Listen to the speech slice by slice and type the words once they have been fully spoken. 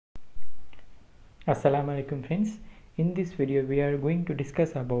Assalamualaikum friends. In this video we are going to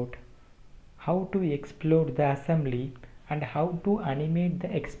discuss about how to explode the assembly and how to animate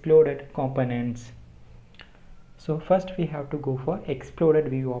the exploded components. So first we have to go for exploded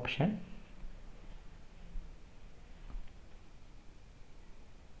view option.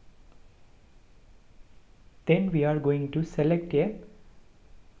 Then we are going to select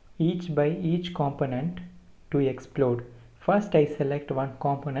each by each component to explode. First I select one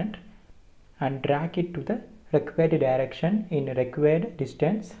component and drag it to the required direction in required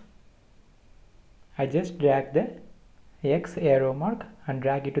distance. I just drag the X arrow mark and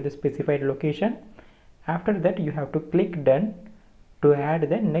drag it to the specified location. After that you have to click done to add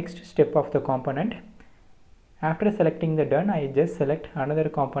the next step of the component. After selecting the done, I just select another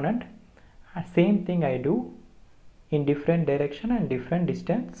component. Same thing I do in different direction and different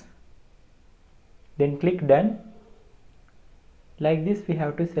distance. Then click done. Like this we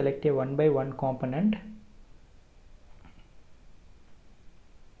have to select a one by one component.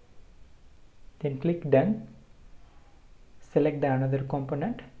 Then click done. Select the another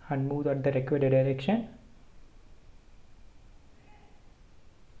component and move at the required direction.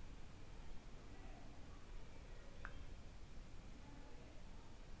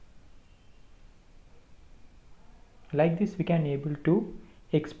 Like this we can able to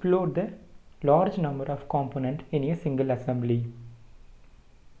explode the large number of components in a single assembly.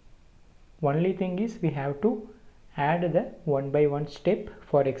 Only thing is we have to add the one by one step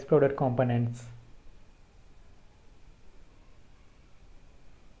for exploded components.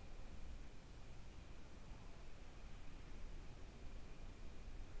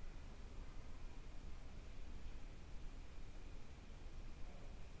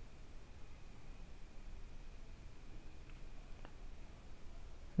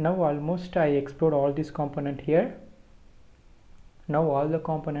 Now almost I explode all these components here. Now all the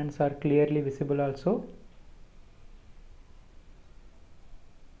components are clearly visible also.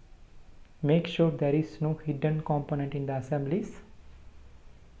 Make sure there is no hidden component in the assemblies.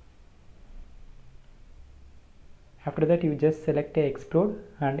 After that you just select a explode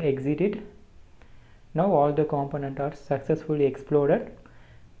and exit it. Now all the components are successfully exploded.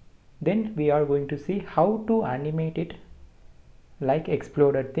 Then we are going to see how to animate it like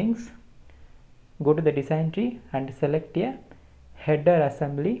exploded things. Go to the design tree and select a header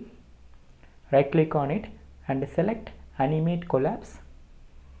assembly. Right click on it and select animate collapse.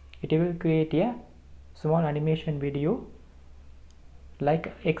 It will create a small animation video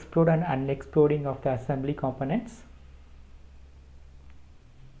like explode and unexploding of the assembly components.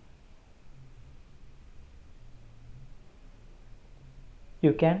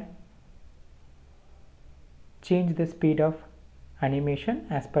 You can change the speed of animation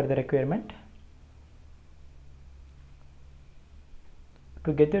as per the requirement.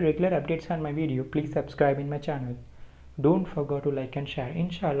 To get the regular updates on my video, please subscribe in my channel. Don't forget to like and share.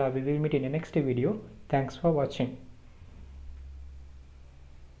 Inshallah, we will meet in the next video. Thanks for watching.